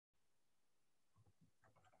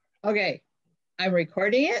Okay, I'm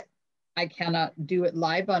recording it. I cannot do it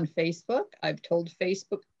live on Facebook. I've told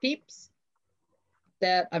Facebook peeps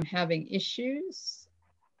that I'm having issues.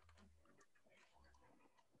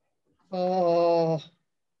 Oh.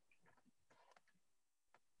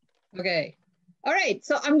 Okay. All right,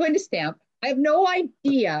 so I'm going to stamp. I have no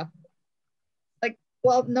idea. Like,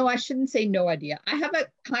 well, no, I shouldn't say no idea. I have a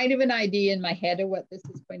kind of an idea in my head of what this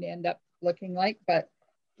is going to end up looking like, but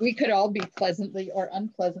we could all be pleasantly or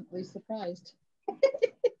unpleasantly surprised. And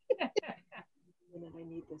then I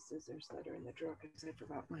need the scissors that are in the drawer because I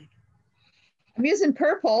forgot mine. I'm using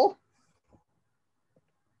purple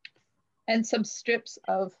and some strips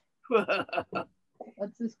of,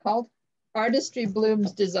 what's this called? Artistry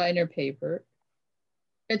Blooms designer paper.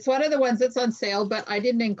 It's one of the ones that's on sale, but I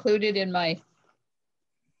didn't include it in my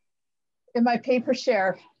paper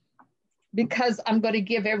share because I'm going to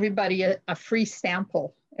give everybody a free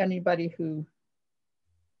sample, anybody who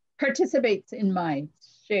participates in my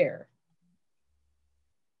share.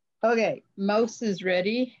 Okay, mouse is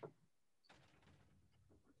ready.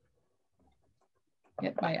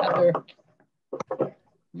 Get my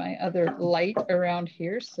other light around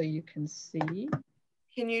here so you can see.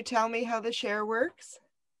 Can you tell me how the share works?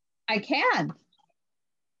 I can.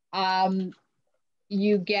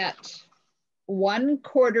 You get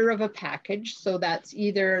 1/4 of a package, so that's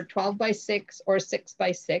either 12 by 6 or 6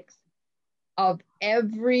 by 6 of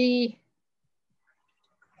every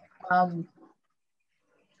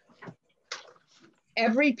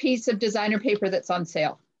piece of designer paper that's on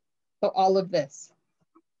sale. So all of this.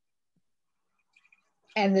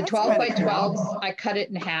 And the 12 by 12s, I cut it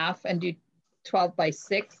in half and do 12 by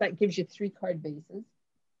 6. That gives you 3 card bases.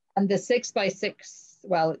 And the 6 by 6,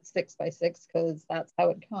 well, it's 6 by 6 because that's how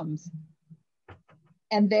it comes.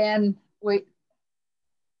 And then, wait,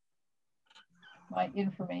 my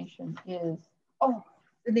information is, oh,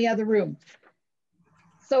 in the other room.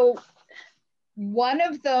 So one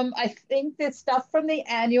of them, I think the stuff from the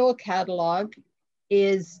annual catalog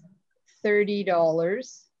is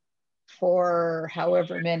 $30 for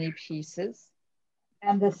however many pieces.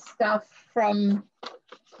 And the stuff from,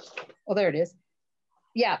 oh, there it is.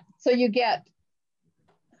 Yeah, so you get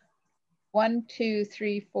 1, 2,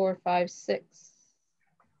 3, 4, 5, 6,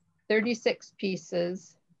 36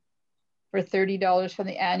 pieces for $30 from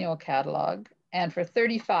the annual catalog. And for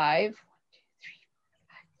 35,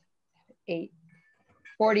 8,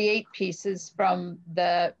 48 pieces from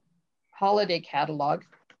the holiday catalog.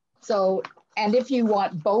 So, and if you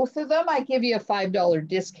want both of them, I give you a $5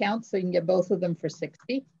 discount so you can get both of them for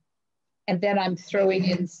 $60. And then I'm throwing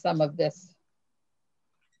in some of this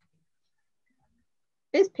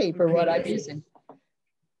paper, what I'm using.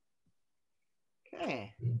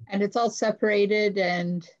 Okay. And it's all separated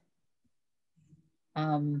and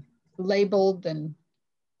labeled and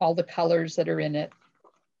all the colors that are in it.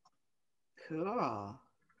 Cool.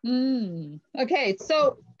 Okay,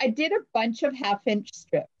 so I did a bunch of 1/2-inch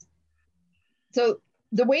strips. So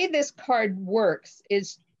the way this card works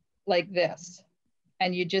is like this.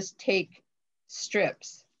 And you just take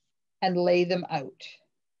strips and lay them out.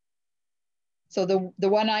 So the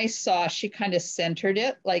one I saw, she kind of centered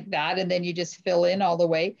it like that, and then you just fill in all the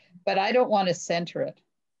way. But I don't want to center it.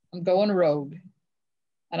 I'm going rogue,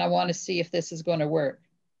 and I want to see if this is going to work.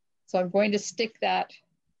 So I'm going to stick that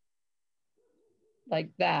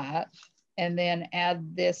like that, and then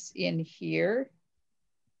add this in here.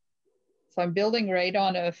 So I'm building right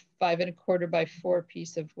on a 5 1/4 by 4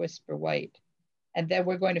 piece of Whisper White. And then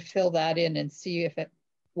we're going to fill that in and see if it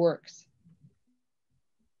works.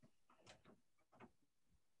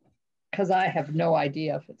 Because I have no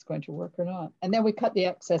idea if it's going to work or not. And then we cut the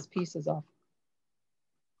excess pieces off.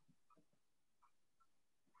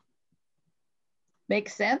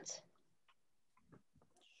 Makes sense?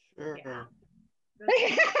 Sure. Yeah.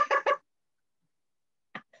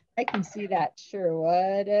 I can see that. Sure,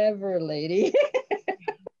 whatever, lady.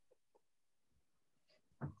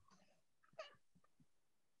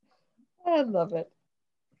 I love it.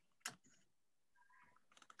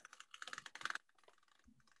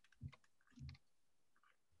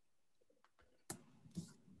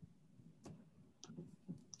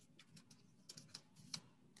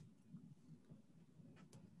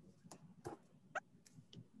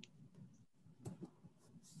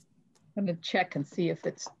 I'm going to check and see if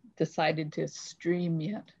it's decided to stream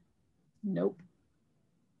yet. Nope.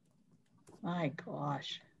 My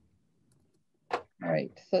gosh. All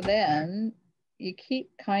right, so then you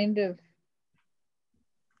keep kind of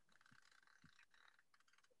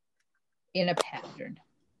in a pattern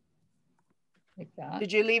like that.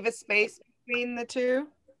 Did you leave a space between the two?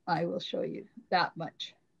 I will show you that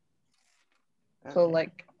much. Okay. So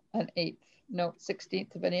like an 1/8, no,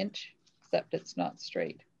 1/16 of an inch, except it's not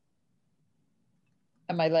straight.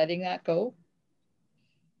 Am I letting that go?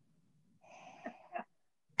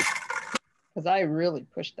 Because I really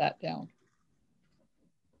pushed that down.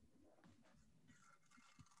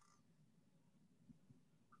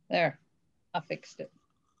 There, I fixed it.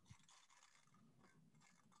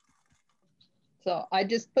 So I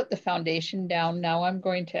just put the foundation down. Now I'm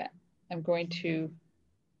going to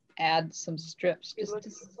add some strips just to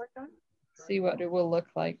see what it will look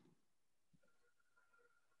like.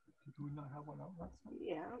 Do we not have one out last night?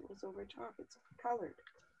 Yeah, it was over top. It's colored.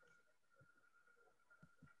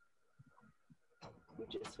 You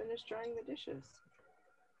just finished drying the dishes.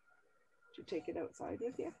 Did you take it outside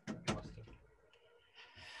with you?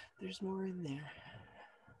 There's more in there.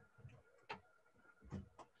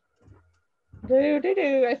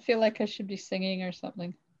 I feel like I should be singing or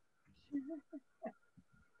something.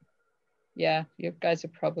 Yeah, you guys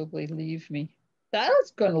will probably leave me.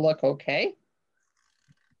 That's going to look okay.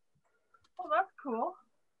 Oh, that's cool.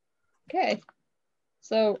 Okay.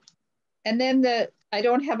 So, and then I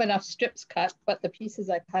don't have enough strips cut, but the pieces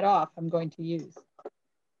I cut off, I'm going to use.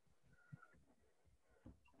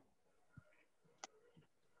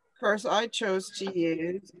 Of course, I chose to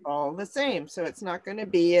use all the same, so it's not going to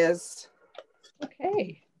be as...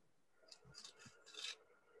 Okay.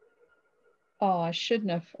 Oh, I shouldn't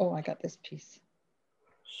have. Oh, I got this piece.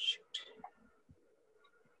 Shoot.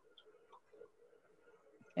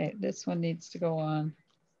 Okay, this one needs to go on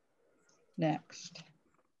next.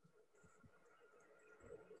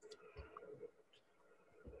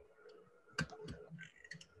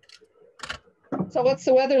 So what's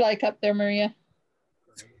the weather like up there, Maria?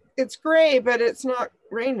 It's gray, but it's not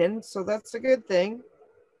raining, so that's a good thing.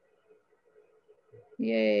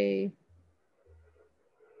 Yay.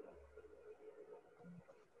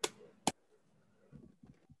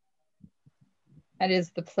 And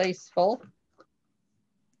is the place full?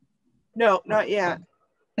 No, not yet.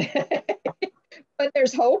 But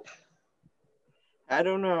there's hope. I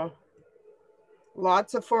don't know.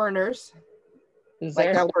 Lots of foreigners, Is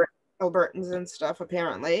like there? Albertans and stuff,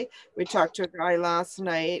 apparently. We talked to a guy last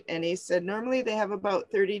night, and he said normally they have about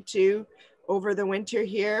 32 over the winter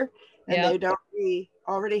here, and Yep. they'd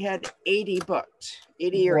already had 80 booked,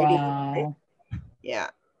 80 or Wow. 85. Yeah.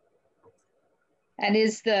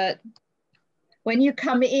 And when you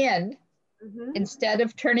come in, instead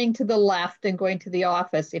of turning to the left and going to the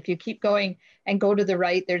office, if you keep going and go to the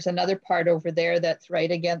right, there's another part over there that's right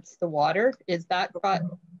against the water. Is that got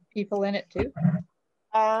people in it too?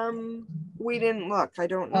 We didn't look. I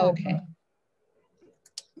don't know. Okay.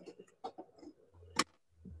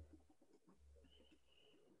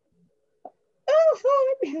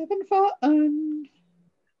 Oh, I'm having fun.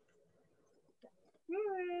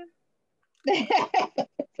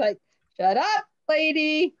 It's like, shut up,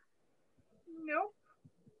 lady. Nope.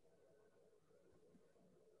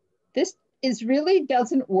 This really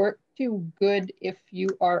doesn't work too good if you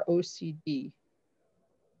are OCD.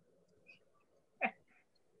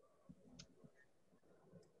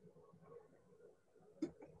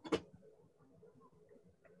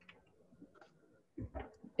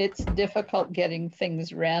 It's difficult getting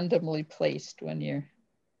things randomly placed when you're...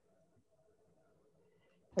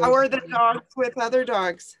 How are the dogs with other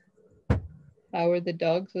dogs? How are the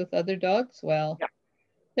dogs with other dogs? Well, yeah.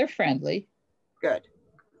 They're friendly. Good.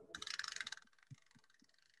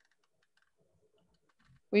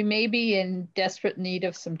 We may be in desperate need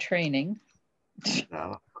of some training.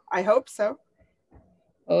 No, I hope so.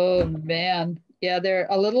 Oh, man. Yeah, they're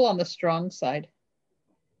a little on the strong side.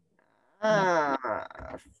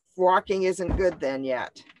 Walking isn't good then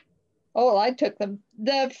yet. Oh, I took them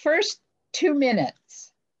the first 2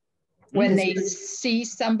 minutes when they see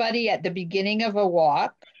somebody at the beginning of a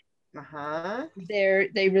walk.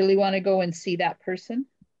 They really want to go and see that person.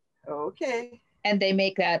 Okay. And they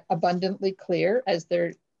make that abundantly clear as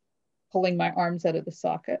they're pulling my arms out of the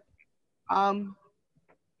socket.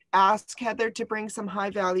 Ask Heather to bring some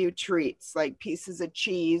high value treats like pieces of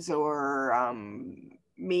cheese or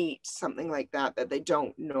meat, something like that they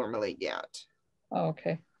don't normally get. Oh,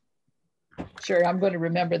 okay. Sure, I'm going to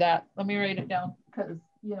remember that. Let me write it down because,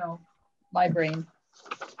 you know, my brain.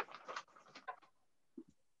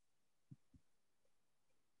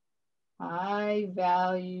 High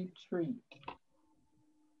value treat.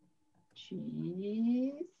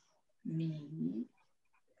 Cheese, meat.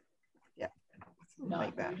 Yeah. Not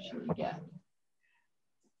like that. Usually get.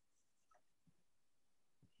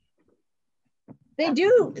 They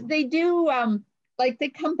do like they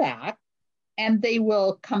come back and they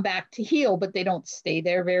will come back to heal, but they don't stay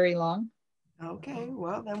there very long. Okay,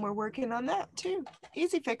 well, then we're working on that too.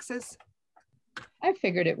 Easy fixes, I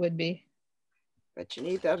figured it would be. but you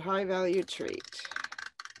need that high value treat.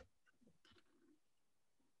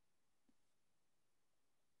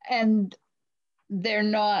 And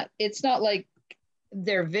it's not like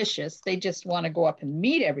they're vicious. They just want to go up and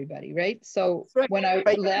meet everybody, right? So Right. when I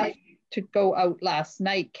Right. left to go out last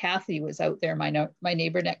night, Kathy was out there, my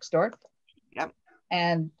neighbor next door. Yep.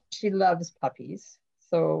 And she loves puppies.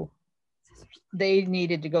 So they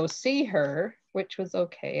needed to go see her, which was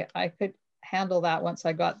okay. I could handle that once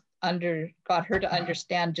I got her to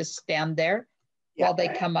understand, just stand there while they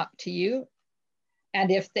come up to you. And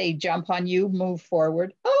if they jump on you, move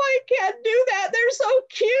forward. Oh, I can't do that. They're so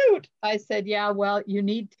cute. I said, yeah, well, you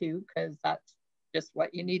need to, because that's just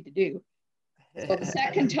what you need to do. So the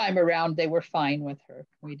second time around, they were fine with her.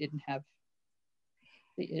 We didn't have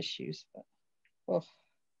the issues. But, oh.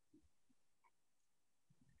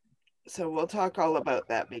 So we'll talk all about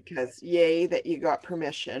that, because yay that you got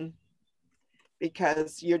permission,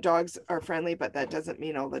 because your dogs are friendly, but that doesn't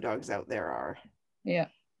mean all the dogs out there are. Yeah.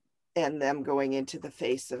 And them going into the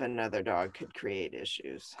face of another dog could create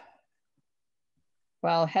issues.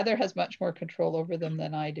 Well, Heather has much more control over them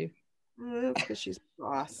than I do. That's because she's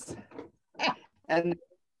boss. and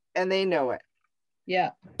they know it.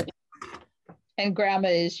 Yeah. And Grandma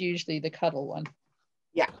is usually the cuddle one.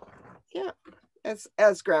 Yeah. Yeah.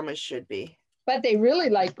 As grandmas should be. But they really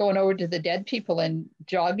like going over to the dead people and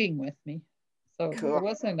jogging with me. So Cool. It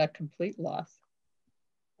wasn't a complete loss.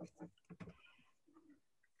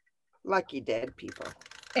 Lucky dead people.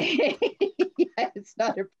 Yeah, it's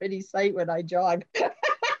not a pretty sight when I jog.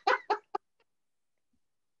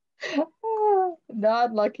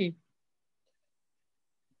 Not lucky.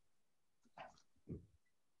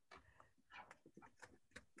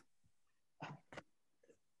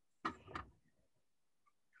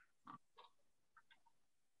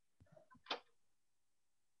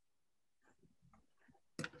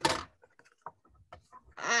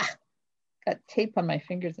 Got tape on my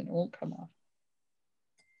fingers and it won't come off.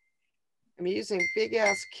 I'm using big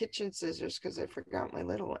ass kitchen scissors because I forgot my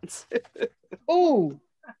little ones. Oh,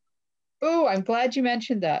 I'm glad you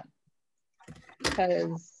mentioned that,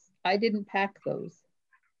 because I didn't pack those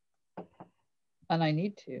and I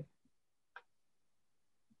need to.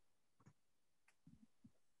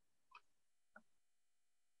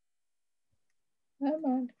 Come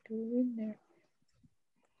on, go in there.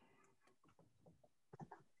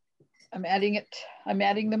 I'm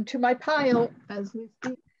adding them to my pile as we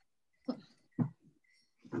speak.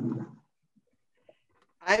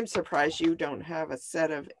 I'm surprised you don't have a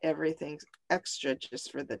set of everything extra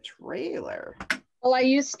just for the trailer. Well, I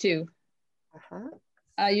used to. Uh-huh.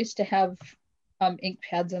 I used to have ink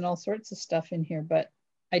pads and all sorts of stuff in here, but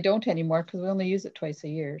I don't anymore because we only use it twice a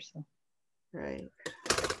year. So. Right.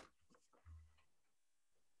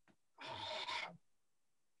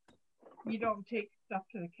 You don't take stuff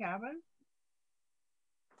to the cabin?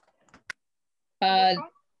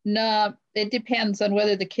 No, it depends on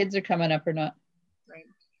whether the kids are coming up or not. Right.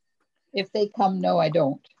 If they come, no, I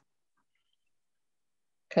don't.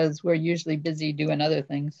 Because we're usually busy doing other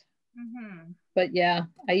things. Mm-hmm. But yeah,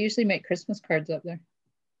 I usually make Christmas cards up there.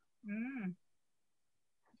 Mm.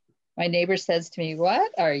 My neighbor says to me,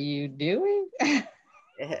 "What are you doing?"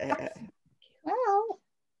 Well,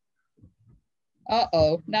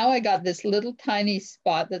 uh-oh. Now I got this little tiny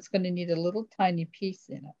spot that's going to need a little tiny piece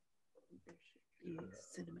in it.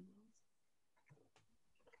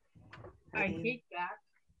 I hate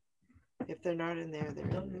that. If they're not in there, they're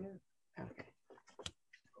in there. Okay.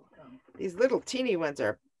 These little teeny ones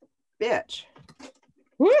are bitch.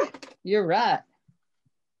 Woo! You're right.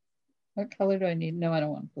 What color do I need? No, I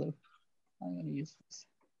don't want blue. I'm going to use this.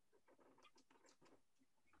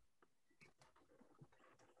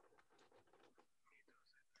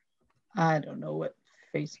 I don't know what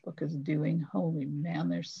Facebook is doing. Holy man,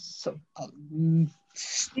 they're so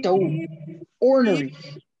ornery.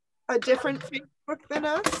 A different Facebook than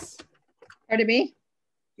us? Pardon me?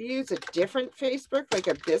 Do you use a different Facebook, like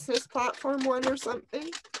a business platform one or something?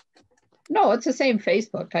 No, it's the same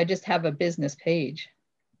Facebook. I just have a business page.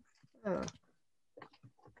 Oh.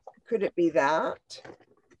 Could it be that?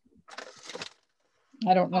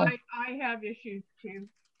 I don't know. I have issues too.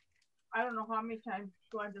 I don't know how many times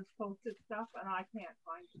I just posted stuff and I can't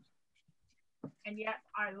find it. And yet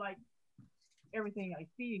I like everything I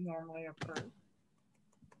see normally at first.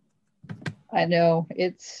 I know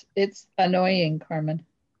it's annoying, Carmen.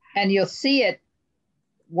 And you'll see it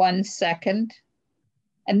 1 second.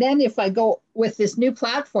 And then if I go with this new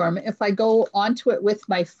platform, if I go onto it with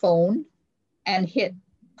my phone and hit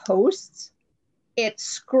posts, it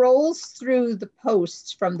scrolls through the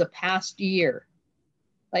posts from the past year.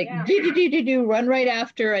 Like, Yeah. do run right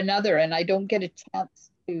after another, and I don't get a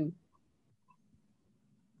chance to.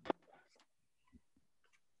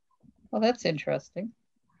 Well, that's interesting.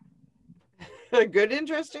 Good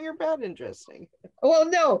interesting or bad interesting? Well,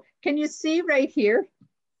 no. Can you see right here?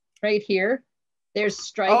 Right here, there's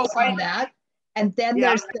stripes on that, and then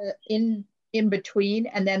there's the in between,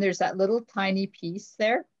 and then there's that little tiny piece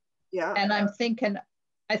there. Yeah. And I'm thinking,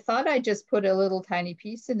 I thought I just put a little tiny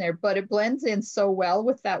piece in there, but it blends in so well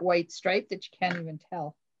with that white stripe that you can't even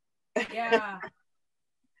tell. Yeah.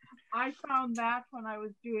 I found that when I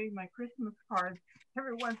was doing my Christmas cards.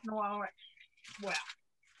 Every once in a while, I went, well,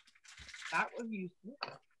 that was useful.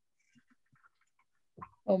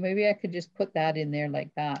 Oh, maybe I could just put that in there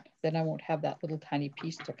like that. Then I won't have that little tiny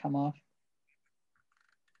piece to come off.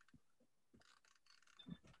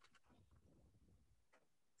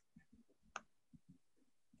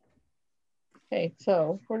 Okay,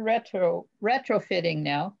 so we're retrofitting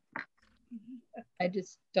now. I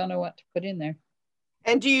just don't know what to put in there.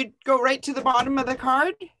 And do you go right to the bottom of the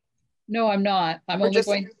card? No, I'm not. I'm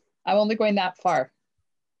only going that far.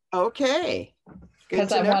 Okay.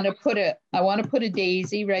 Because I want to put a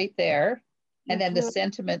daisy right there, and then the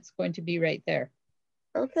sentiment's going to be right there.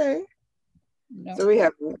 Okay. No. So we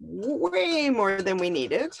have way more than we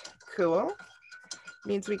needed. Cool.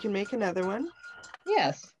 Means we can make another one.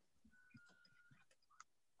 Yes.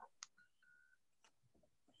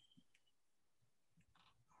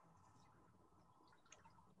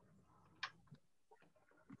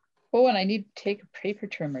 Oh, and I need to take a paper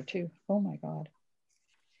trimmer too. Oh my God.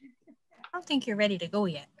 I don't think you're ready to go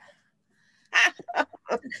yet.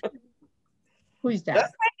 Who's that?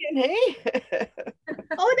 That's hey.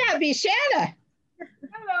 Oh, that'd be Shanna.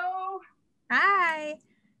 Hello. Hi.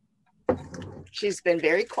 She's been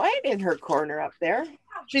very quiet in her corner up there.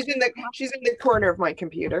 She's in the corner of my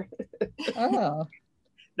computer. Oh.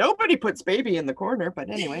 Nobody puts baby in the corner, but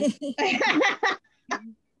anyway.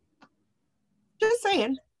 Just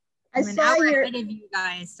saying. I'm an hour ahead of you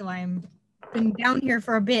guys, so I'm been down here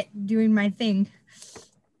for a bit doing my thing.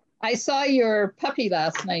 I saw your puppy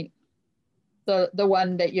last night. The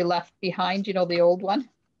one that you left behind, you know, the old one.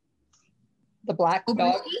 The black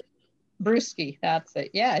dog. Brewski, that's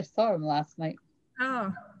it. Yeah, I saw him last night.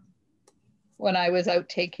 Oh. When I was out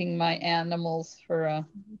taking my animals for a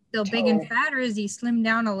Still big and fat, or is he slimmed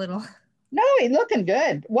down a little? No, he's looking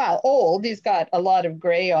good. Well, old. He's got a lot of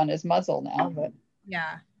gray on his muzzle now, but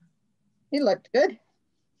yeah. He looked good.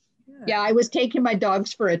 Yeah, I was taking my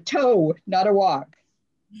dogs for a tow, not a walk.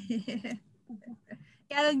 Yeah,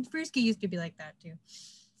 Brewski used to be like that too.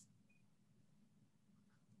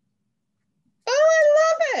 Oh, I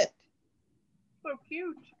love it. So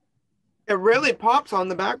cute. It really pops on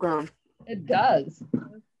the background. It does.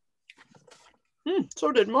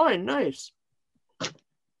 So did mine. Nice.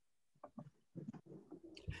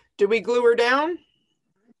 Did we glue her down?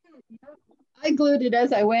 I glued it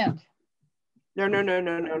as I went. No,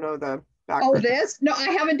 the back. Oh, this? No,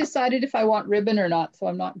 I haven't decided if I want ribbon or not, so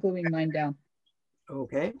I'm not gluing mine down.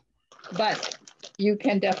 Okay. But you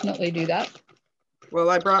can definitely do that. Well,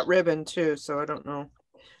 I brought ribbon too, so I don't know.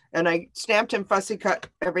 And I stamped and fussy cut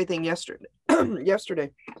everything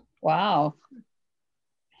yesterday. Wow.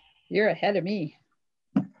 You're ahead of me.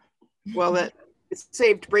 Well, it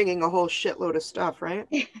saved bringing a whole shitload of stuff, right?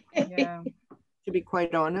 Yeah. To be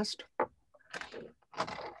quite honest.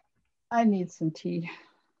 I need some tea.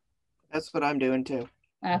 That's what I'm doing too.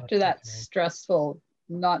 After that stressful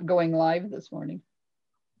not going live this morning.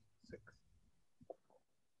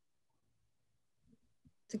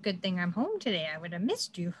 It's a good thing I'm home today. I would have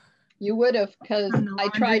missed you. You would have, because I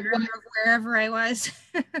tried wherever I was.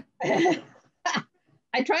 I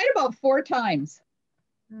tried about 4 times.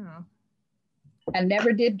 Oh. And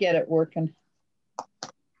never did get it working.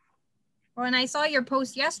 Well, and I saw your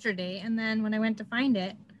post yesterday, and then when I went to find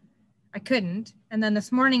it, I couldn't. And then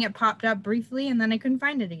this morning it popped up briefly, and then I couldn't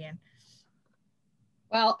find it again.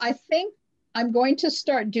 Well, I think I'm going to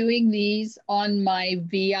start doing these on my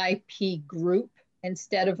VIP group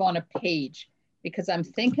instead of on a page, because I'm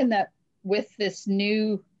thinking that with this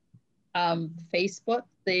new Facebook,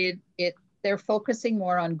 they're focusing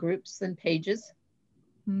more on groups than pages.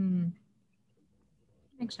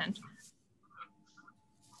 Makes sense.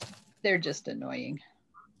 They're just annoying.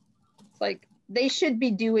 It's like they should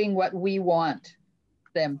be doing what we want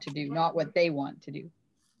them to do, not what they want to do.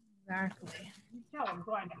 Exactly. Tell them,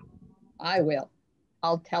 go on. I will.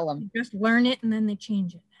 I'll tell them. You just learn it and then they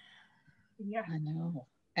change it. Yeah. I know.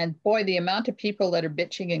 And boy, the amount of people that are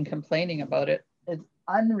bitching and complaining about it is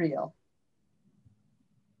unreal.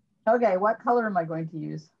 Okay, what color am I going to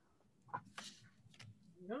use? I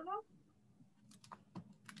don't know.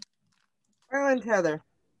 Highland Heather.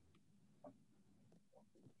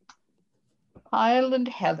 Highland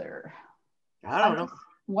Heather. I don't know. I'm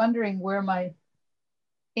wondering where my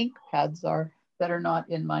ink pads are that are not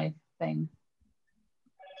in my thing.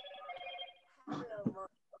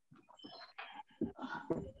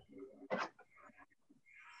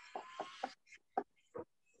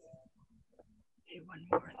 Okay, one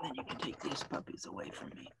more, and then you can take these puppies away from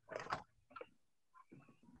me.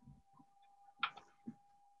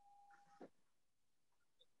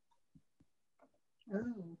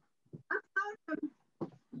 Oh.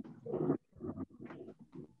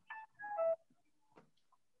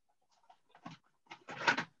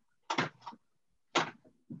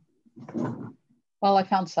 Well, I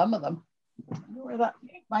found some of them. I wonder where that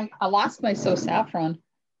I lost my So Saffron.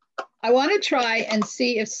 I want to try and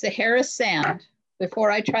see if Sahara Sand,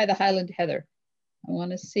 before I try the Highland Heather, I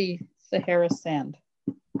want to see Sahara Sand.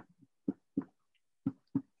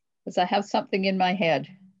 Because I have something in my head.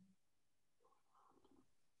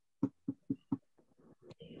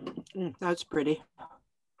 That's pretty.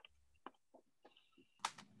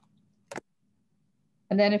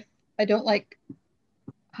 And then if I don't like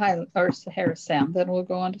Highland or Sahara Sand, then we'll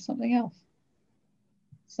go on to something else.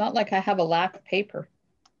 It's not like I have a lack of paper.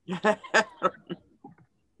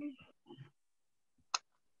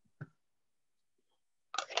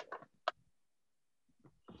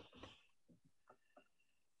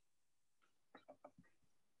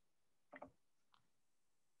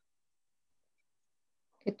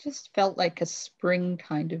 It just felt like a spring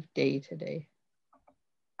kind of day today.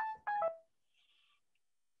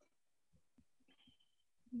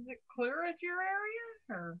 Is it clear at your area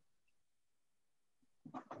or?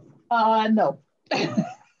 No. That's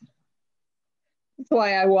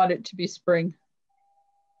why I want it to be spring.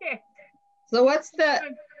 Okay. So what's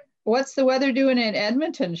the weather doing in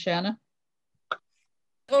Edmonton, Shanna?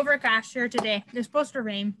 Overcast here today. It's supposed to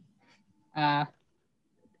rain at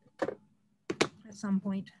some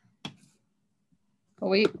point.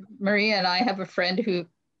 Maria and I have a friend who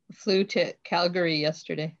flew to Calgary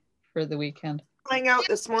yesterday for the weekend. Flying out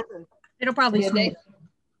this morning. It'll probably snow.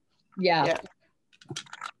 Yeah.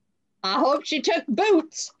 I hope she took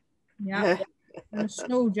boots. Yeah. And a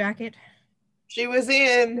snow jacket. She was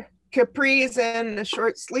in capris and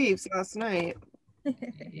short sleeves last night.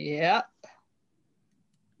 Yeah.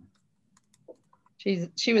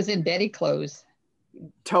 She was in Betty clothes.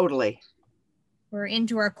 Totally. We're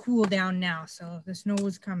into our cool down now, so the snow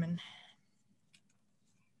is coming.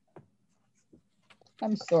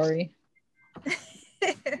 I'm sorry.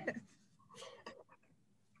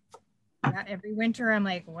 Yeah, every winter I'm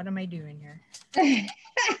like, what am I doing here?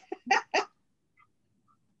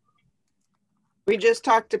 We just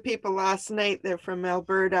talked to people last night. They're from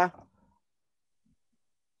Alberta.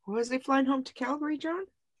 Was he flying home to Calgary, John?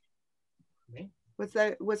 Me?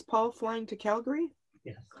 Was Paul flying to Calgary?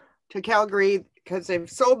 Yes. To Calgary because they've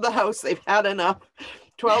sold the house. They've had enough.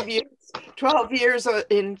 12 years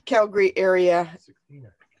in Calgary area. 16.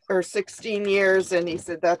 Or 16 years, and he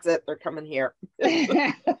said that's it, they're coming here.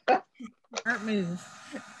 Smart move.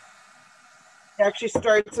 He actually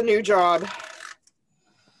starts a new job.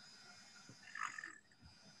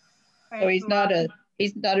 So he's not a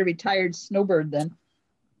retired snowbird then.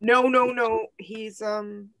 No. He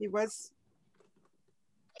was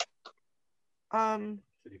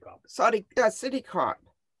City cop. city cop.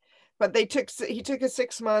 But he took a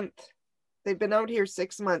 6 month. They've been out here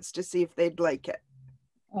 6 months to see if they'd like it.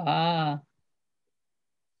 Ah.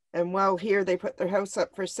 And while here they put their house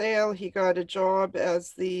up for sale, he got a job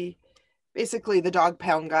as basically the dog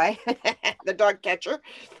pound guy, the dog catcher,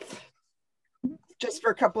 just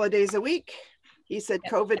for a couple of days a week. He said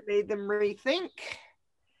COVID made them rethink.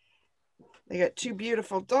 They got 2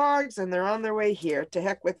 beautiful dogs and they're on their way here. To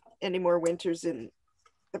heck with any more winters in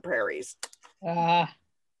the prairies. Ah.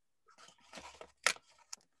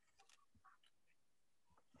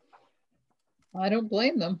 I don't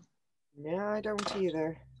blame them. No, I don't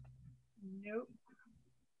either. Nope.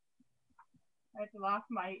 At the last,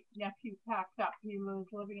 my nephew packed up. He was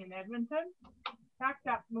living in Edmonton. Packed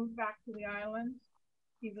up, moved back to the islands.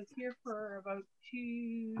 He was here for about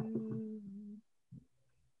two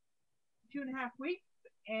and a half weeks,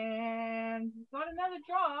 and got another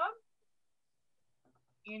job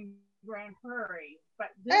in Grand Prairie.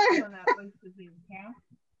 But this one at least is in camp.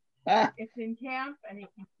 It's in camp, and he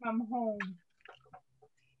can come home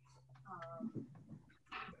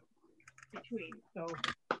between. So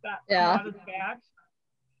that's not as bad.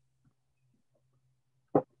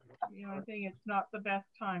 The only thing, it's not the best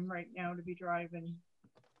time right now to be driving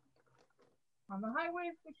On the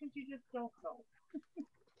highways, because you just don't know.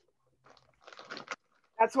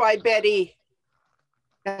 That's why Betty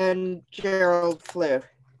and Gerald flew.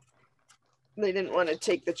 They didn't want to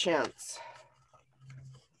take the chance.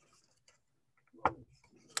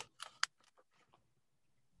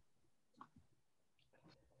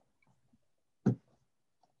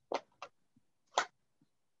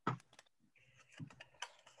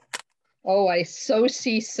 Oh, I so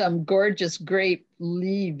see some gorgeous grape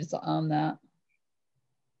leaves on that.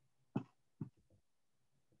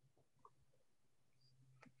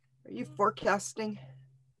 Are you forecasting?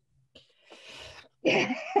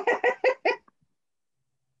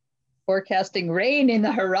 Forecasting rain in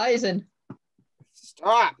the horizon.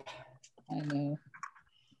 Stop. I know.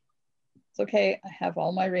 It's okay. I have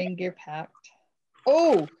all my rain gear packed.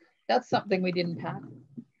 Oh, that's something we didn't pack.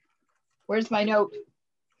 Where's my note?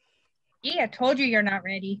 Yeah, I told you you're not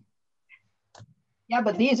ready. Yeah,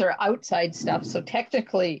 but these are outside stuff. So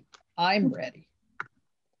technically I'm ready.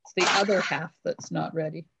 It's the other half that's not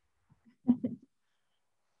ready.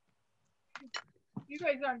 You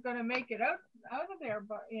guys aren't going to make it out of there,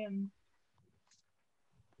 but in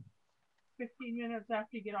 15 minutes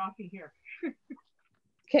after you get off of here.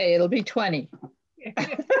 Okay, it'll be 20.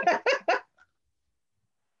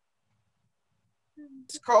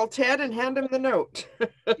 Just call Ted and hand him the note.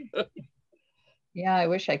 Yeah, I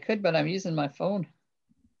wish I could, but I'm using my phone.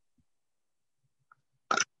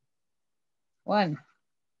 1.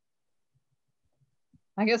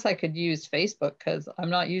 I guess I could use Facebook because I'm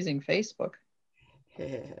not using Facebook.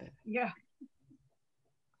 Yeah.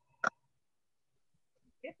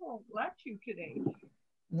 It won't let you today.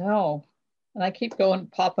 No. And I keep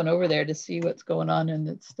popping over there to see what's going on, and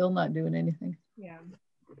it's still not doing anything. Yeah.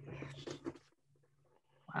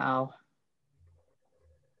 Wow.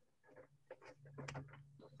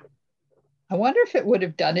 I wonder if it would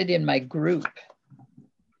have done it in my group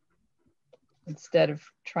instead of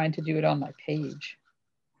trying to do it on my page.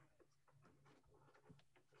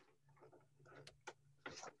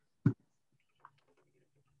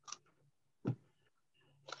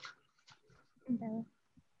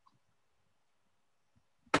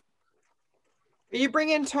 Are you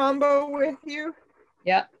bringing Tombo with you?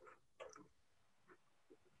 Yeah.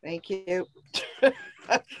 Thank you.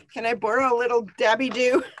 Can I borrow a little Dabby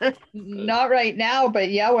Doo? Not right now, but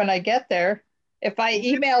yeah, when I get there. If I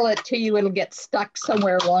email it to you, it'll get stuck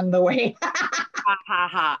somewhere along the way. Ha ha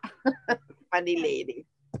ha. Funny lady.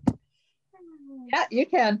 Yeah, you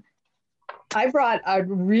can. I brought a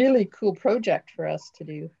really cool project for us to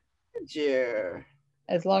do. Sure.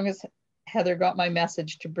 As long as Heather got my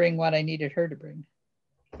message to bring what I needed her to bring.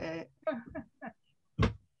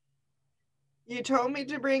 You told me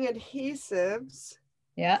to bring adhesives.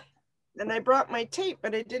 Yeah. And I brought my tape,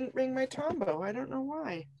 but I didn't bring my Tombo. I don't know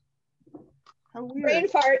why. How weird. Brain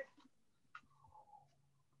fart.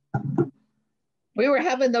 We were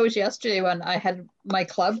having those yesterday when I had my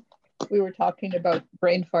club. We were talking about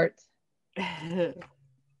brain farts. It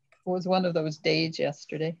was one of those days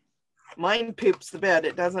yesterday. Mine poops the bed.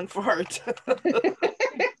 It doesn't fart.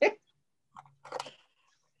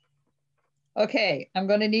 Okay, I'm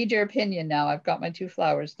going to need your opinion now. I've got my 2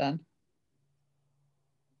 flowers done.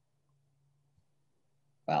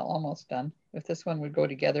 Well, almost done. If this one would go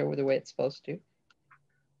together with the way it's supposed to.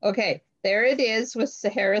 Okay, there it is with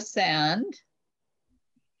Sahara sand.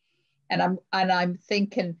 And I'm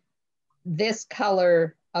thinking this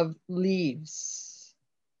color of leaves.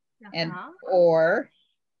 And or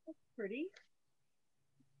that's pretty.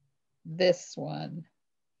 This one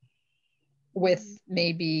with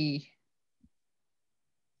maybe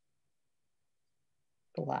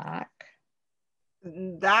black.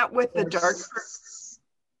 That with the dark,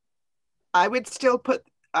 I would still put,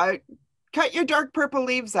 cut your dark purple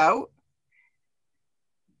leaves out.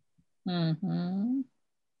 Mm-hmm.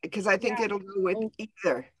 Because I think it'll go with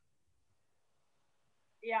either.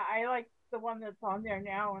 Yeah, I like the one that's on there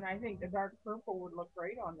now, and I think the dark purple would look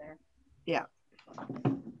great on there. Yeah.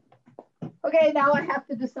 Okay, now I have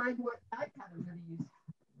to decide what I kind of going to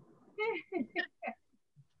use.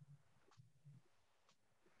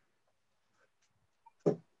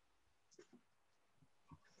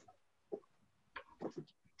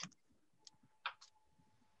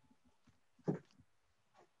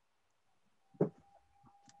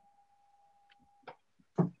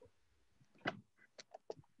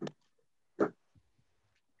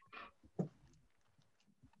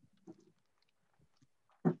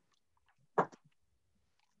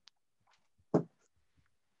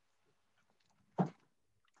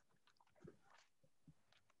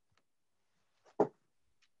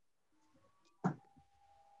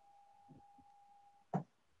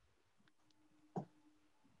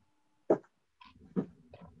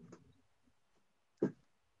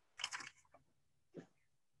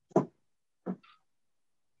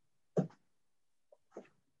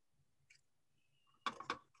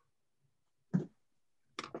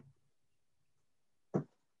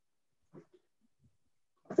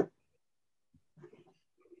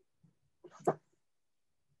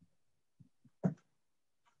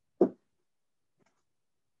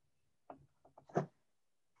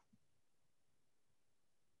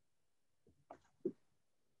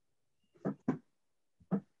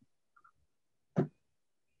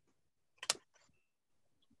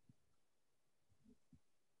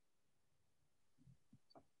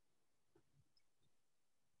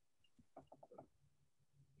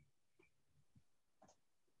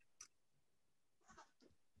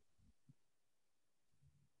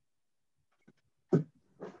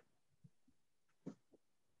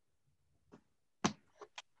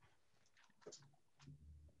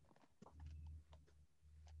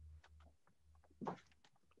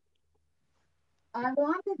 I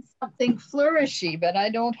wanted something flourishy, but I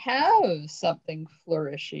don't have something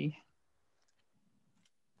flourishy.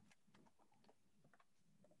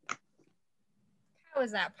 How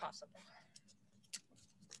is that possible?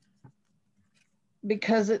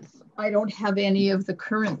 Because I don't have any of the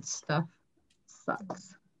current stuff.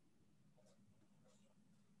 Sucks.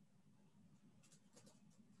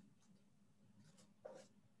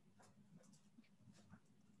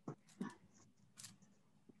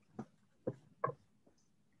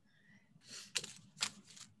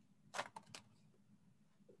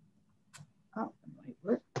 Oh, wait,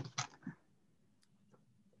 what?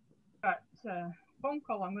 Got a phone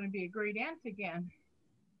call. I'm going to be a great aunt again.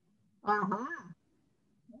 Uh-huh.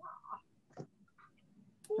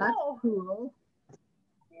 That's Whoa. cool.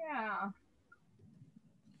 Yeah.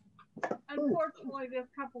 Unfortunately, this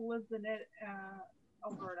couple lives in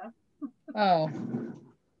Alberta. Oh.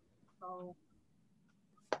 So.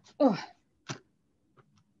 Oh.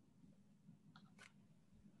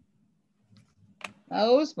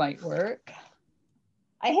 Those might work.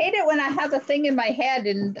 I hate it when I have a thing in my head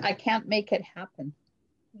and I can't make it happen.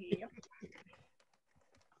 Yep.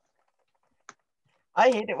 I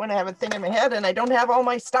hate it when I have a thing in my head and I don't have all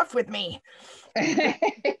my stuff with me.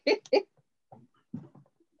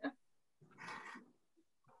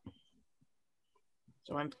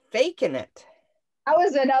 So I'm faking it. That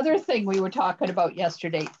was another thing we were talking about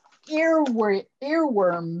yesterday.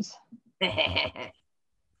 Earworms.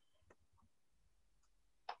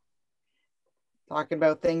 Talking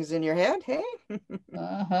about things in your head, hey?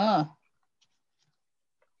 Uh-huh.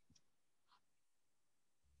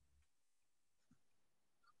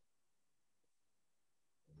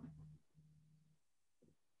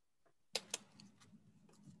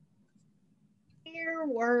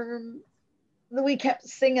 Earworm. We kept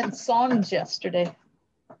singing songs yesterday.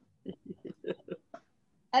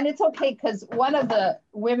 And it's okay because one of the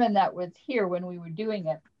women that was here when we were doing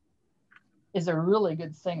it is a really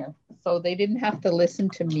good singer. So they didn't have to listen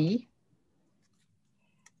to me.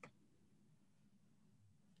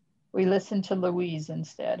 We listened to Louise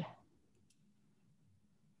instead.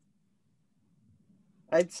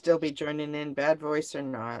 I'd still be joining in, bad voice or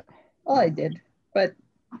not. Oh, I did, but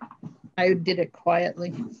I did it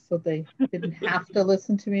quietly so they didn't have to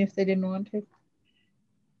listen to me if they didn't want to.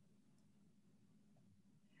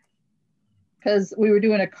 Because we were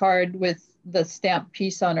doing a card with the stamp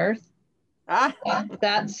Peace on Earth. Ah,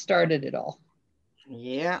 That started it all.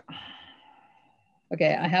 yeah.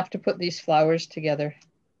 Okay, I have to put these flowers together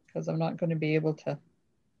because I'm not going to be able to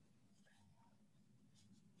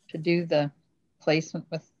do the placement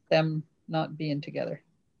with them not being together.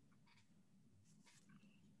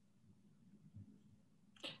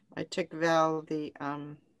 I took Val the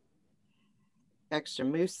extra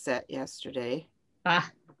moose set yesterday.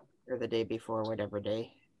 Ah. Or the day before, whatever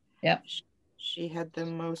day. Yep. She had the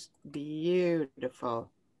most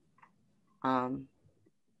beautiful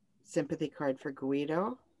sympathy card for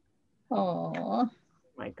Guido. Oh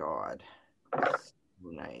my God. So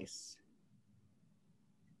nice.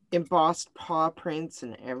 Embossed paw prints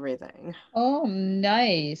and everything. Oh,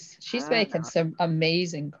 nice. She's making some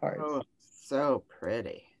amazing cards. Oh, so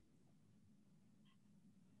pretty.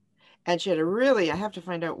 And she had a really, I have to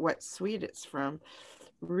find out what suite it's from,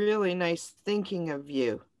 really nice thinking of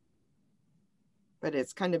you. But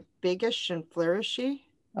it's kind of biggish and flourishy.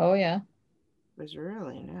 Oh, yeah. It was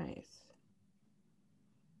really nice.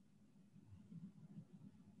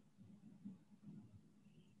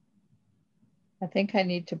 I think I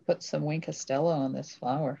need to put some Wink Estella on this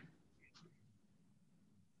flower.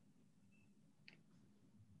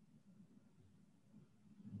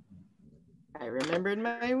 I remembered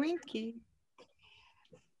my Winky.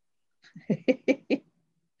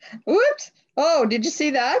 Oops. Oh, did you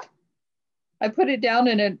see that? I put it down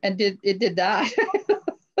and it did that.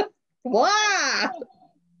 Wow.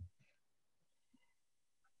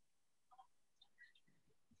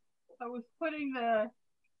 I was putting the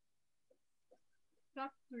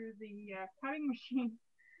stuff through the cutting machine.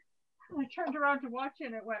 I turned around to watch it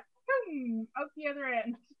and it went boom, out the other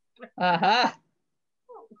end. Uh-huh.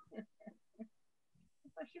 Oh.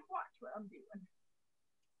 I should watch what I'm doing.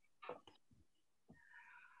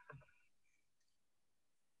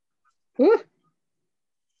 Ooh.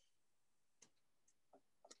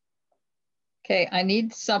 Okay, I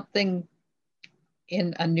need something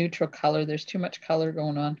in a neutral color. There's too much color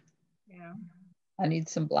going on. Yeah. I need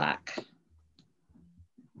some black.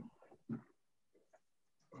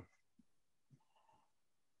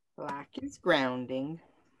 Black is grounding.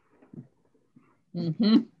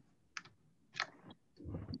 Mm-hmm.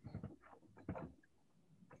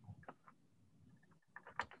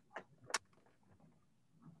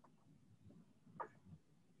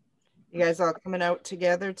 You guys all coming out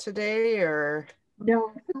together today, or?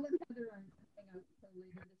 No, Phil and Heather aren't coming out till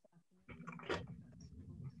later this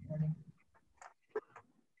afternoon.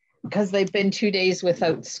 Because they've been 2 days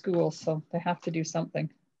without school, so they have to do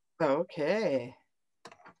something. Okay.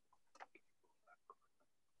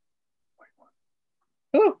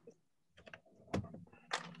 Ooh.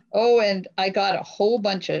 Oh, and I got a whole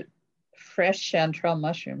bunch of fresh chanterelle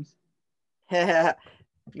mushrooms.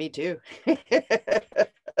 Me too.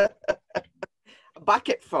 A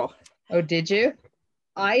bucket full. Oh, did you?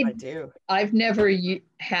 I do. I've never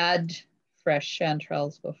had fresh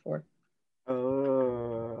chanterelles before.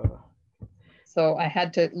 Oh. So I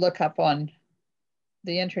had to look up on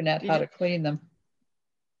the internet how to clean them.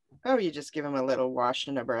 Oh, you just give them a little wash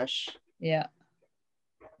and a brush. Yeah.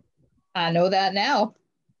 I know that now.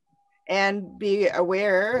 And be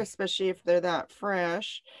aware, especially if they're that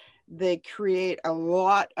fresh, they create a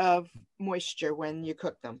lot of moisture when you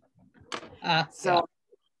cook them. So yeah.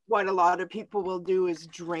 What a lot of people will do is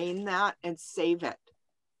drain that and save it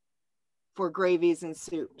for gravies and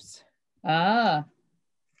soups. Ah.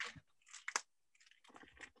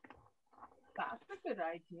 That's a good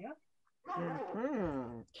idea.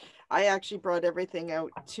 Mm-hmm. I actually brought everything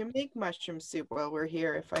out to make mushroom soup while we're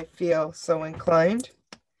here if I feel so inclined.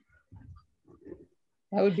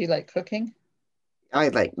 That would be like cooking.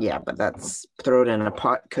 Yeah, but that's throw it in a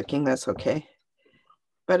pot cooking. That's okay.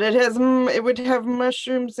 But it would have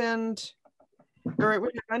mushrooms or it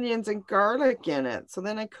would have onions and garlic in it. So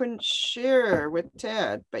then I couldn't share with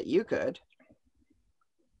Ted, but you could.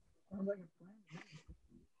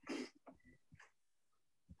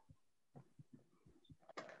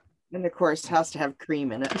 And of course, it has to have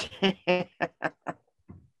cream in it.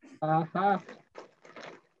 Uh-huh.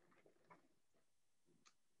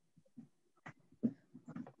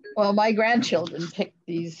 Well, my grandchildren picked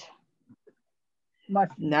these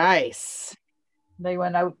mushrooms. Nice. They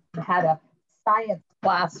went out and had a science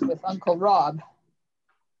class with Uncle Rob,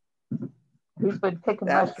 who's been picking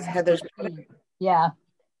mushrooms. Heather's. Yeah,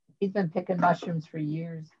 he's been picking mushrooms for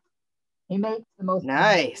years. He makes the most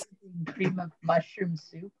nice cream of mushroom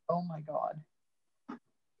soup. Oh my God.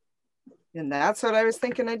 And that's what I was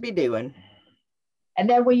thinking I'd be doing. And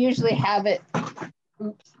then we usually have it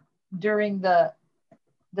during the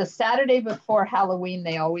Saturday before Halloween.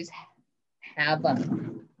 They always have a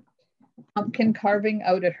pumpkin carving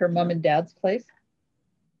out at her mom and dad's place.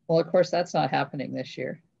 Well, of course, that's not happening this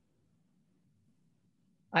year.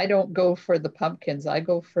 I don't go for the pumpkins. I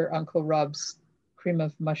go for Uncle Rob's cream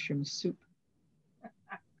of mushroom soup.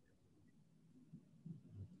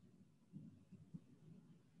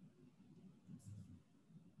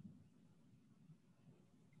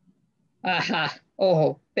 Aha.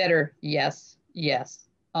 Oh, better. Yes. Yes.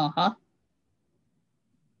 Uh-huh.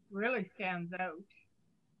 Really stands out.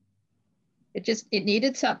 It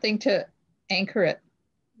needed something to anchor it.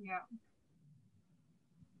 Yeah.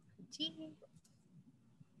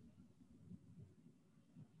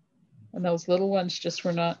 And those little ones just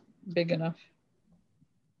were not big enough.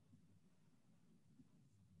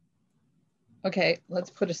 Okay, let's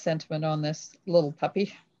put a sentiment on this little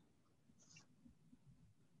puppy.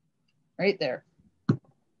 Right there.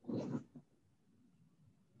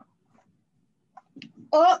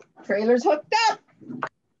 Oh, trailer's hooked up.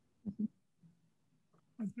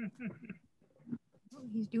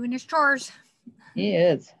 He's doing his chores. He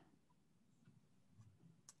is.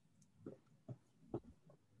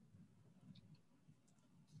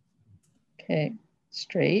 Okay,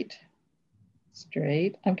 straight,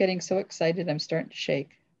 straight. I'm getting so excited, I'm starting to shake.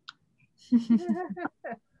 You'd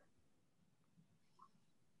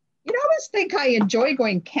always think I enjoy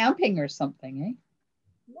going camping or something,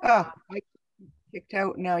 eh? Oh, I kicked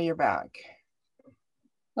out, now you're back.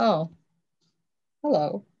 Oh,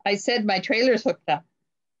 hello. I said my trailer's hooked up.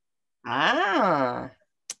 Ah,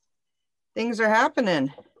 things are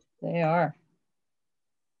happening. They are.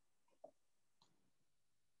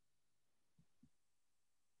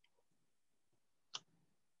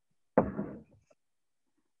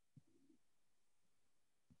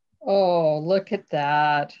 Oh, look at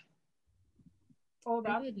that. Oh,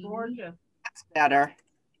 that's gorgeous. That's better.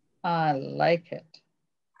 I like it.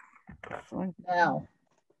 Now,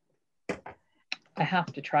 I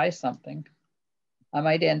have to try something. I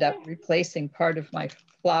might end up replacing part of my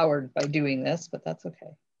flour by doing this, but that's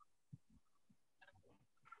okay.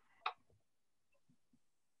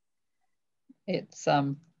 It's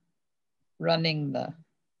running the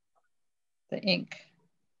ink.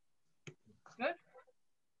 Good.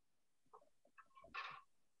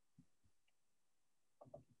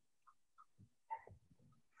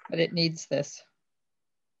 But it needs this.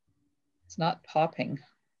 It's not popping.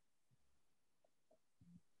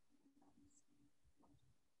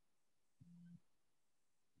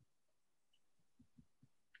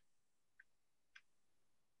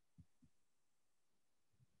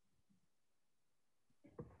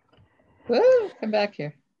 Woo, come back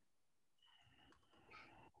here.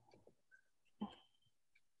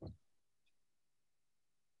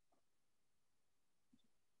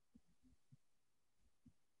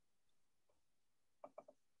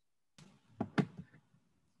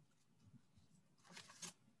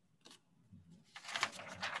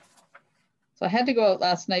 So I had to go out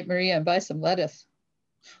last night, Maria, and buy some lettuce.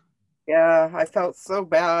 Yeah, I felt so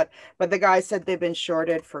bad. But the guy said they've been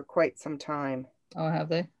shorted for quite some time. Oh, have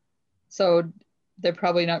they? So they're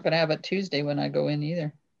probably not going to have it Tuesday when I go in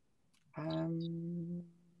either. I don't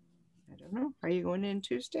know. Are you going in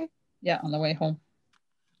Tuesday? Yeah, on the way home.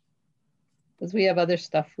 Because we have other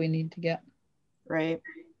stuff we need to get. Right.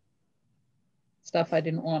 Stuff I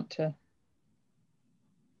didn't want to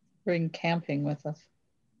bring camping with us.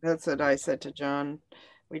 That's what I said to John.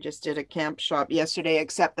 We just did a camp shop yesterday,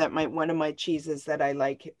 except that one of my cheeses that I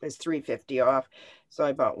like is $3.50 off. So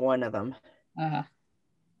I bought one of them. Uh-huh.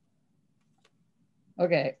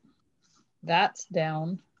 Okay. That's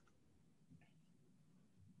down.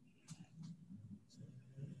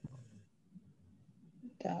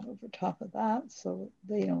 Down over top of that so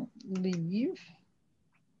they don't leave.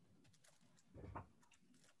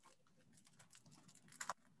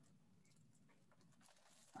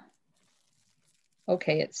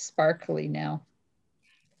 Okay, it's sparkly now.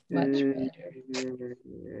 Much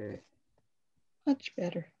better. Much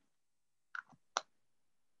better.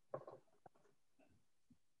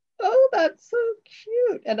 Oh, that's so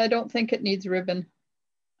cute. And I don't think it needs ribbon.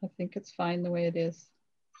 I think it's fine the way it is.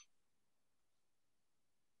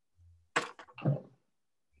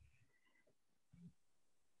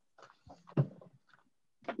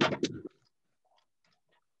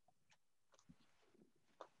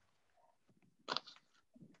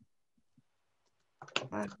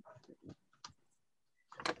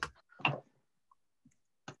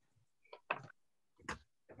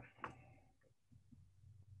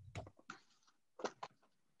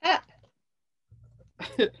 Ah.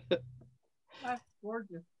 That's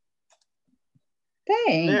gorgeous.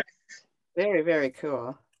 Thanks. Very, very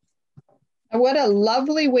cool. And what a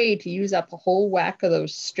lovely way to use up a whole whack of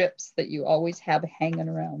those strips that you always have hanging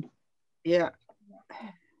around. Yeah.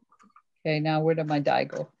 Okay, now where did my die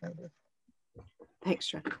go? Thanks,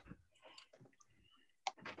 John.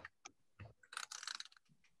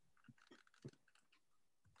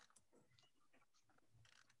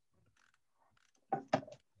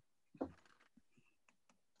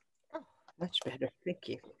 Oh, much better. Thank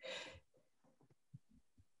you.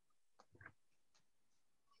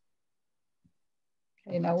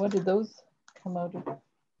 Okay, now what did those come out of?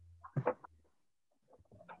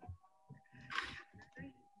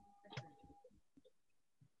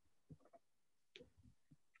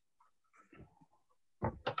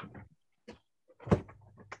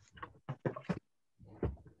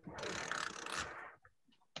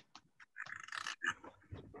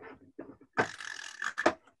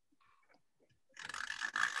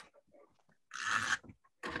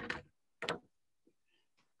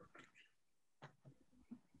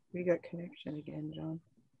 We got connection again, John.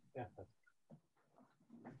 Yeah.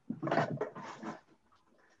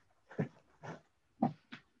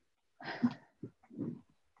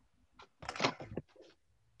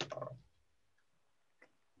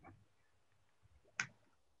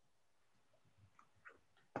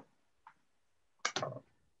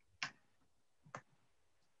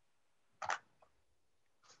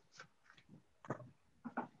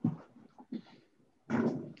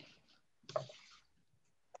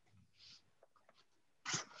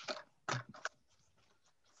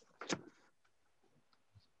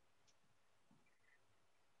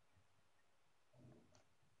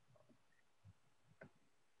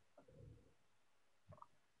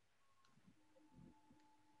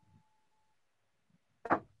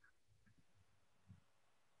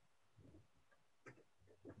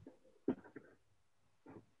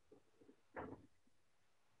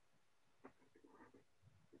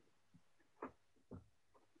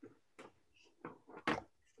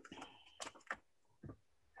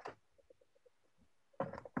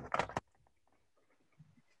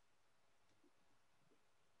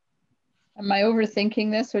 Am I overthinking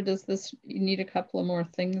this, or does this, you need a couple of more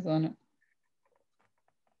things on it?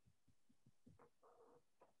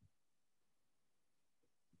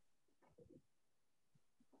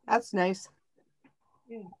 That's nice.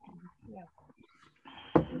 Yeah.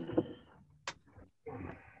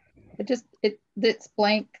 It's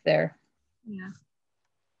blank there. Yeah.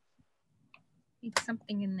 Need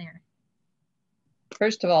something in there.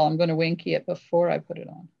 First of all, I'm going to winky it before I put it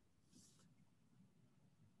on.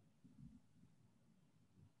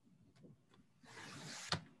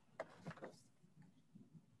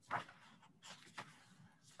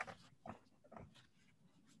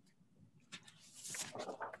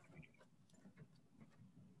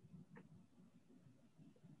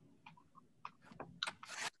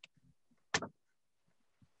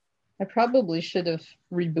 I probably should have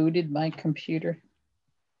rebooted my computer.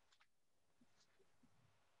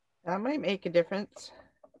 That might make a difference.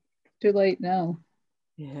 Too late now.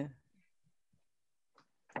 Yeah.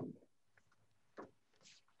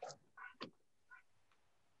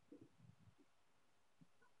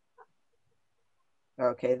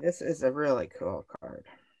 Okay, this is a really cool card.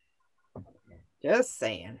 Just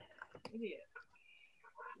saying. It is.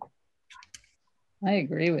 I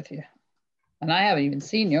agree with you. And I haven't even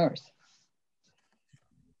seen yours.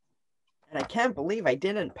 And I can't believe I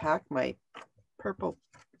didn't pack my purple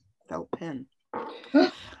felt pen.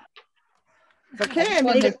 Okay, I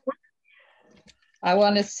made it. I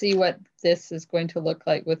want to see what this is going to look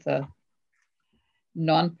like with a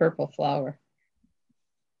non-purple flower.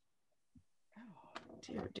 Oh,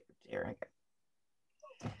 dear, dear, dear. I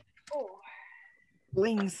got Oh,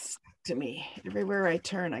 blings stuck to me. Everywhere I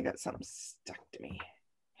turn, I got something stuck to me.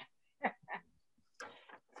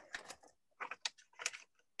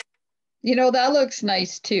 You know, that looks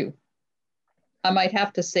nice too. I might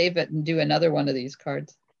have to save it and do another one of these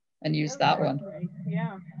cards and use that one. nice.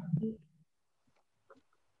 Yeah.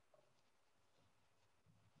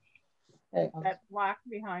 That black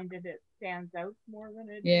behind it, it stands out more than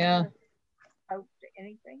it Yeah. does out to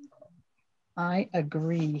anything. I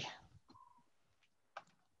agree.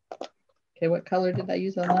 Okay, what color did I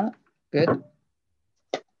use on that? Good.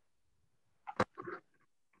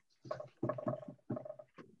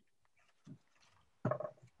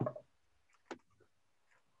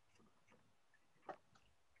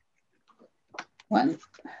 One.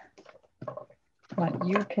 One.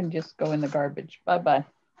 You can just go in the garbage. Bye-bye.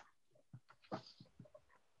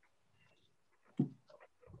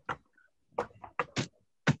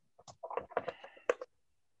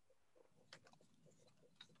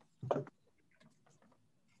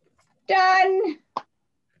 Done.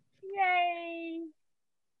 Yay!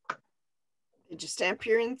 Did you stamp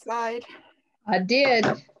your inside? I did.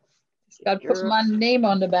 Just got to put Your- my name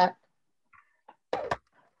on the back.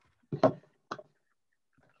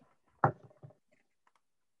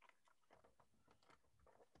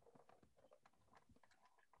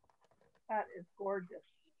 That is gorgeous.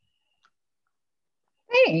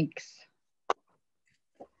 Thanks.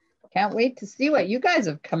 Can't wait to see what you guys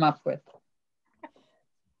have come up with.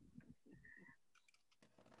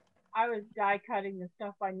 I was die cutting the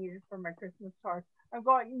stuff I needed for my Christmas cards. I'm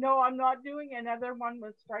going, no, I'm not doing another one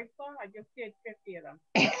with stripes on. I just did 50 of them.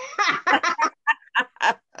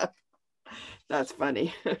 That's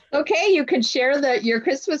funny. Okay, you can share your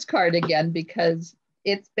Christmas card again because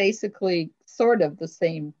it's basically sort of the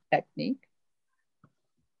same technique.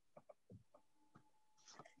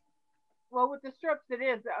 Well, with the strips, it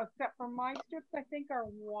is, except for my strips, I think are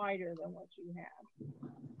wider than what you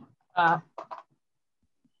had.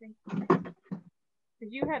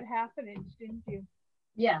 Because you had half an inch, didn't you?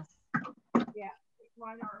 Yes. Yeah,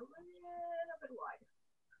 mine are a little bit wider.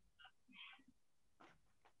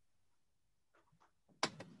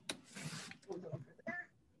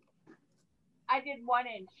 I did 1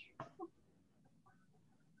 inch.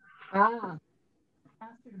 Ah.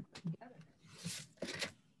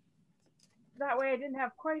 That way I didn't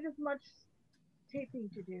have quite as much taping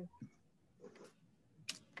to do.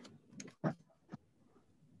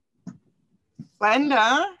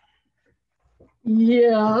 Glenda,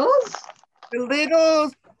 Yes. the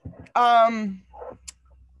little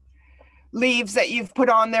leaves that you've put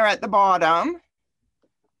on there at the bottom,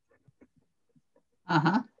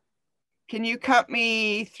 Uh-huh. can you cut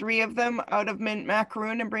me 3 of them out of mint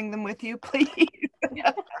macaroon and bring them with you, please?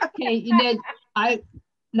 Okay, you did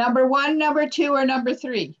number 1, number 2, or number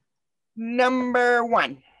 3? Number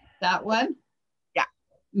 1. That one? Yeah.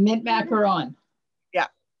 Mint macaron. Yeah.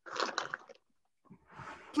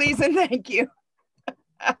 Please and thank you.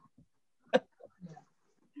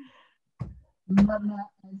 Mama,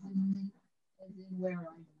 as in where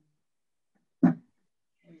I am.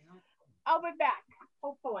 I'll be back,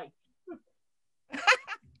 hopefully.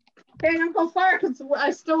 Okay, don't go far because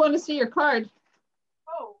I still want to see your card.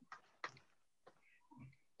 Oh.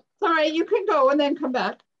 It's all right, you can go and then come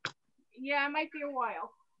back. Yeah, it might be a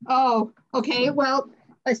while. Oh, okay. Well,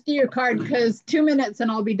 let's do your card because 2 minutes and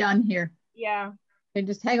I'll be done here. Yeah. Okay,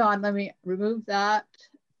 just hang on. Let me remove that.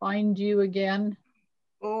 Find you again.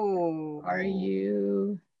 Oh. Are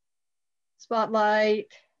you spotlight?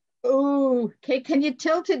 Oh, okay. Can you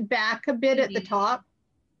tilt it back a bit at the top?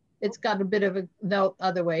 It's got a bit of a no,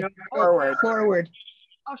 other way. No, forward. Forward.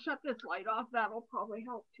 I'll shut this light off. That'll probably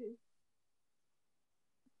help too.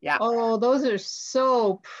 Yeah. Oh, those are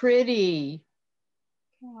so pretty.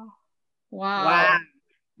 Wow. Wow. Wow.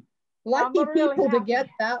 Lucky I'm really people to happy. get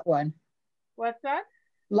that one. What's that?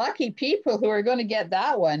 Lucky people who are going to get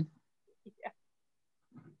that one. Yeah.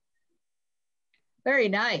 Very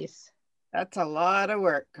nice. That's a lot of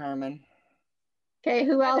work, Carmen. Okay,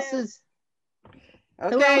 who Hello. else is Okay,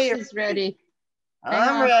 who else you're is ready? Hang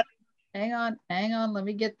I'm on. ready. Hang on, let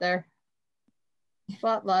me get there.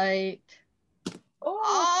 Spotlight.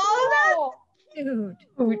 Oh, Dude.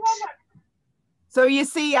 Hoot. So you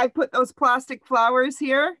see, I put those plastic flowers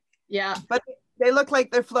here, Yeah. but they look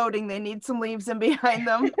like they're floating. They need some leaves in behind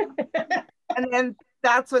them. And then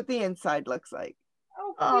that's what the inside looks like.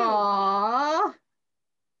 oh, Aww.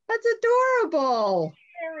 That's adorable.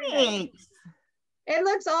 very nice. Thanks. It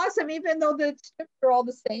looks awesome, even though the strips are all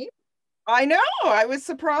the same. I know, I was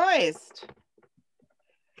surprised.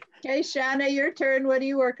 Okay, Shanna, your turn. What are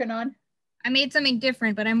you working on? I made something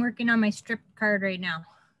different, but I'm working on my strip card right now.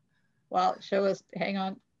 Well, show us. Hang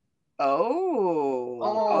on. Oh.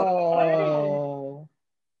 Oh.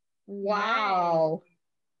 Wow.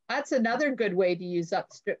 That's another good way to use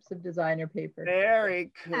up strips of designer paper.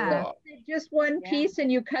 Very cool. Yeah. Just one Yeah. piece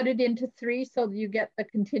and you cut it into 3 so you get the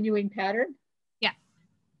continuing pattern.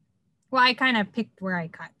 Well, I kind of picked where I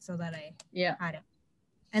cut so that I Yeah. had it.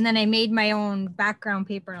 And then I made my own background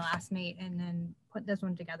paper last night and then put this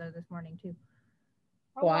one together this morning too.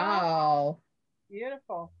 Oh, Wow.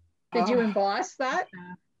 Beautiful. Did you Oh. emboss that?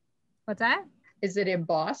 What's that? Is it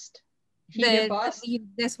embossed? Heat embossed?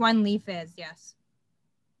 This one leaf is, yes.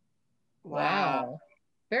 Wow.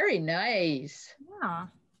 Very nice. Yeah.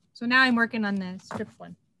 So now I'm working on the strip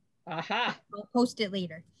one. Aha. I'll post it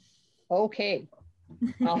later. Okay.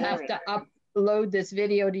 I'll have to upload this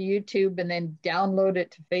video to YouTube and then download it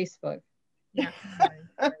to Facebook. Yeah.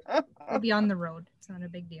 I'll be on the road. It's not a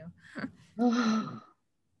big deal.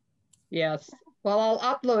 Yes. Well, I'll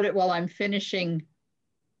upload it while I'm finishing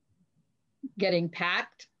getting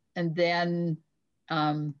packed, and then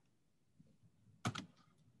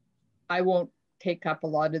I won't take up a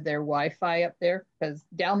lot of their Wi-Fi up there because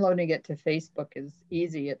downloading it to Facebook is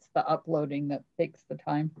easy. It's the uploading that takes the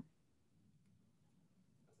time.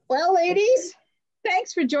 Well, ladies,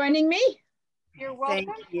 thanks for joining me. You're welcome.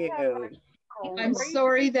 Thank you. I'm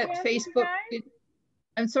sorry that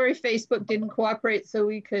I'm sorry Facebook didn't cooperate so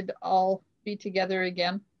we could all be together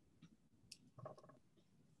again.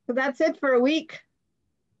 So that's it for a week.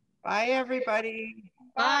 Bye, everybody.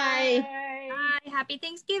 Bye. Bye. Happy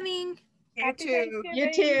Thanksgiving. You Happy too. You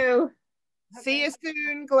Thanksgiving. too. See you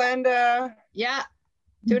soon, Glenda. Yeah.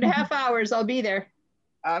 2.5 hours. I'll be there.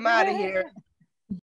 I'm out of here.